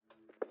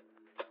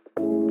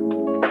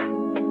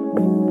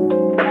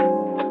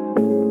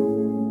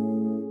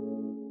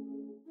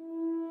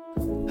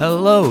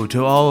Hello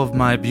to all of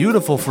my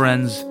beautiful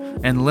friends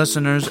and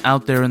listeners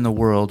out there in the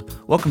world.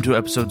 Welcome to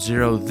episode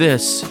 0.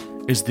 This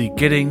is the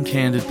Getting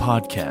Candid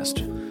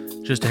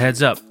podcast. Just a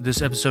heads up,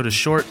 this episode is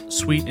short,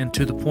 sweet, and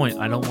to the point.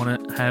 I don't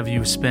want to have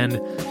you spend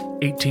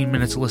 18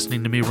 minutes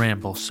listening to me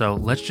ramble, so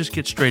let's just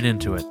get straight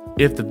into it.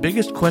 If the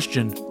biggest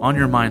question on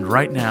your mind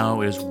right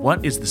now is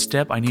what is the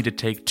step I need to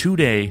take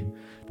today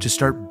to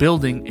start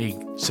building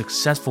a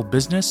successful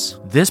business,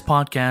 this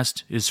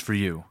podcast is for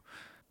you.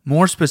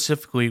 More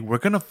specifically, we're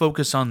going to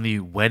focus on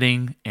the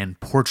wedding and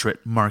portrait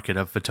market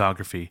of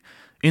photography.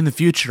 In the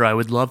future, I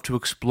would love to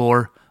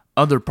explore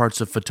other parts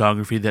of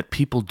photography that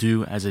people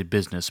do as a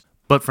business.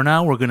 But for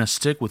now, we're going to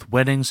stick with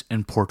weddings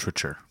and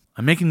portraiture.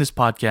 I'm making this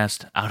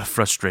podcast out of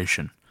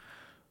frustration.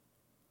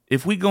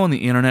 If we go on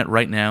the internet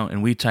right now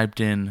and we typed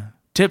in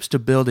tips to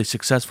build a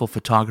successful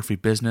photography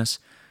business,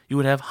 you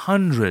would have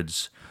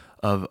hundreds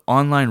of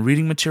online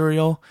reading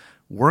material,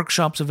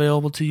 workshops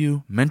available to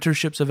you,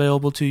 mentorships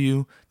available to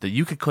you that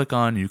you could click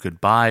on, you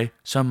could buy.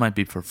 Some might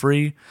be for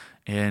free,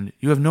 and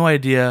you have no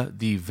idea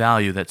the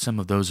value that some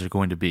of those are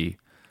going to be.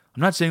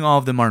 I'm not saying all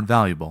of them aren't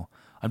valuable.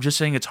 I'm just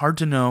saying it's hard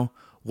to know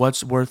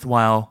what's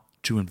worthwhile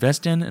to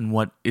invest in and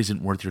what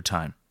isn't worth your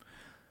time.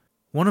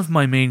 One of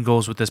my main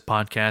goals with this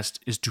podcast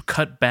is to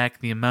cut back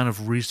the amount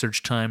of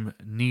research time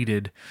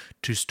needed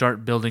to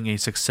start building a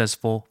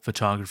successful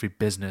photography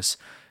business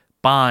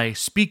by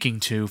speaking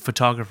to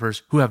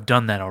photographers who have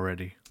done that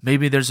already.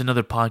 Maybe there's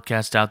another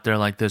podcast out there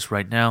like this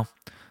right now.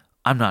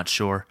 I'm not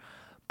sure,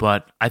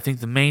 but I think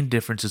the main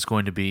difference is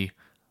going to be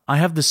I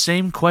have the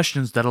same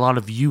questions that a lot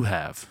of you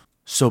have.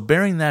 So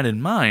bearing that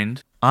in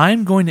mind,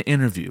 I'm going to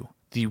interview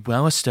the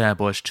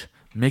well-established,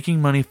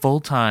 making money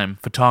full-time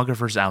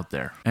photographers out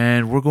there,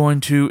 and we're going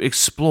to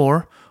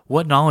explore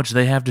what knowledge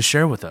they have to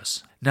share with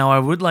us. Now, I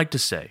would like to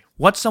say,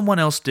 what someone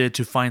else did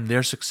to find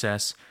their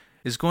success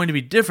is going to be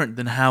different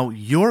than how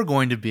you're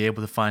going to be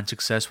able to find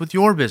success with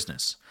your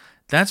business.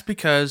 That's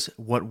because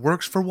what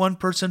works for one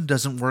person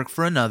doesn't work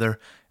for another,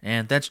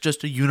 and that's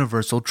just a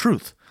universal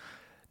truth.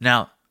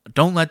 Now,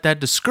 don't let that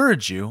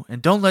discourage you,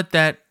 and don't let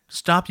that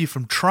stop you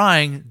from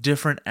trying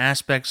different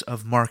aspects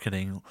of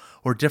marketing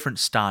or different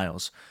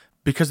styles.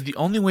 Because the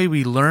only way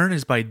we learn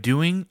is by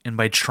doing and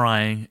by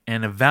trying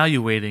and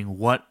evaluating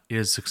what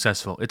is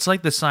successful. It's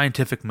like the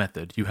scientific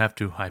method. You have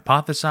to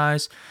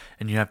hypothesize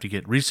and you have to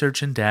get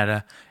research and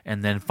data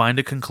and then find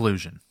a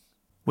conclusion.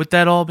 With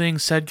that all being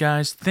said,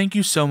 guys, thank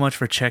you so much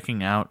for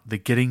checking out the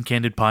Getting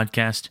Candid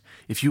podcast.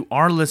 If you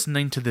are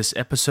listening to this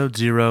episode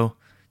 0,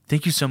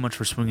 thank you so much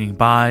for swinging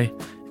by.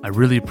 I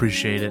really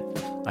appreciate it.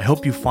 I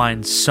hope you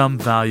find some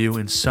value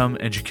and some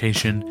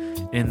education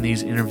in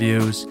these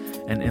interviews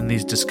and in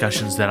these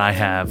discussions that I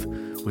have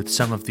with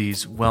some of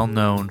these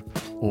well-known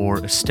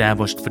or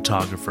established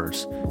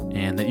photographers,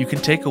 and that you can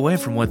take away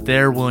from what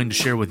they're willing to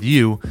share with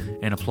you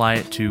and apply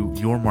it to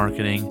your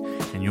marketing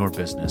and your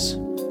business.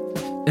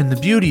 And the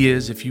beauty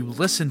is, if you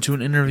listen to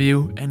an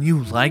interview and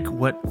you like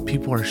what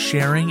people are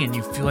sharing and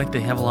you feel like they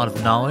have a lot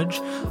of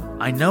knowledge,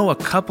 I know a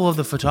couple of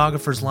the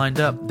photographers lined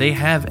up, they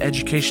have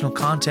educational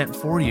content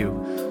for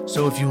you.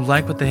 So if you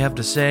like what they have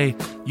to say,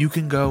 you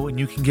can go and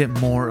you can get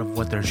more of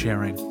what they're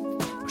sharing.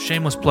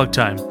 Shameless plug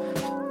time.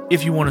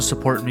 If you want to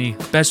support me,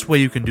 best way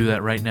you can do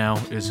that right now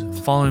is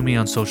following me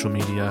on social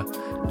media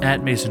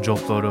at Mason Joel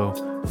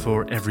Photo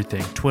for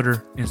everything.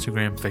 Twitter,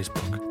 Instagram,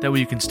 Facebook. That way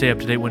you can stay up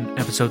to date when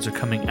episodes are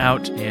coming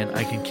out and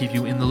I can keep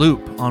you in the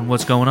loop on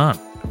what's going on.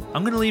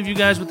 I'm going to leave you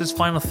guys with this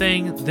final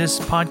thing. This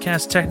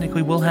podcast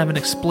technically will have an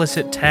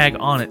explicit tag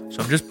on it,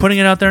 so I'm just putting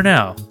it out there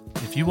now.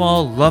 If you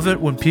all love it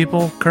when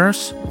people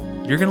curse,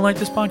 you're going to like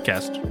this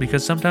podcast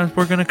because sometimes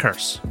we're going to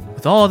curse.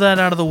 With all of that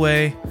out of the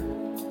way,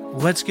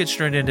 let's get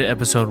straight into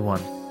episode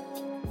 1.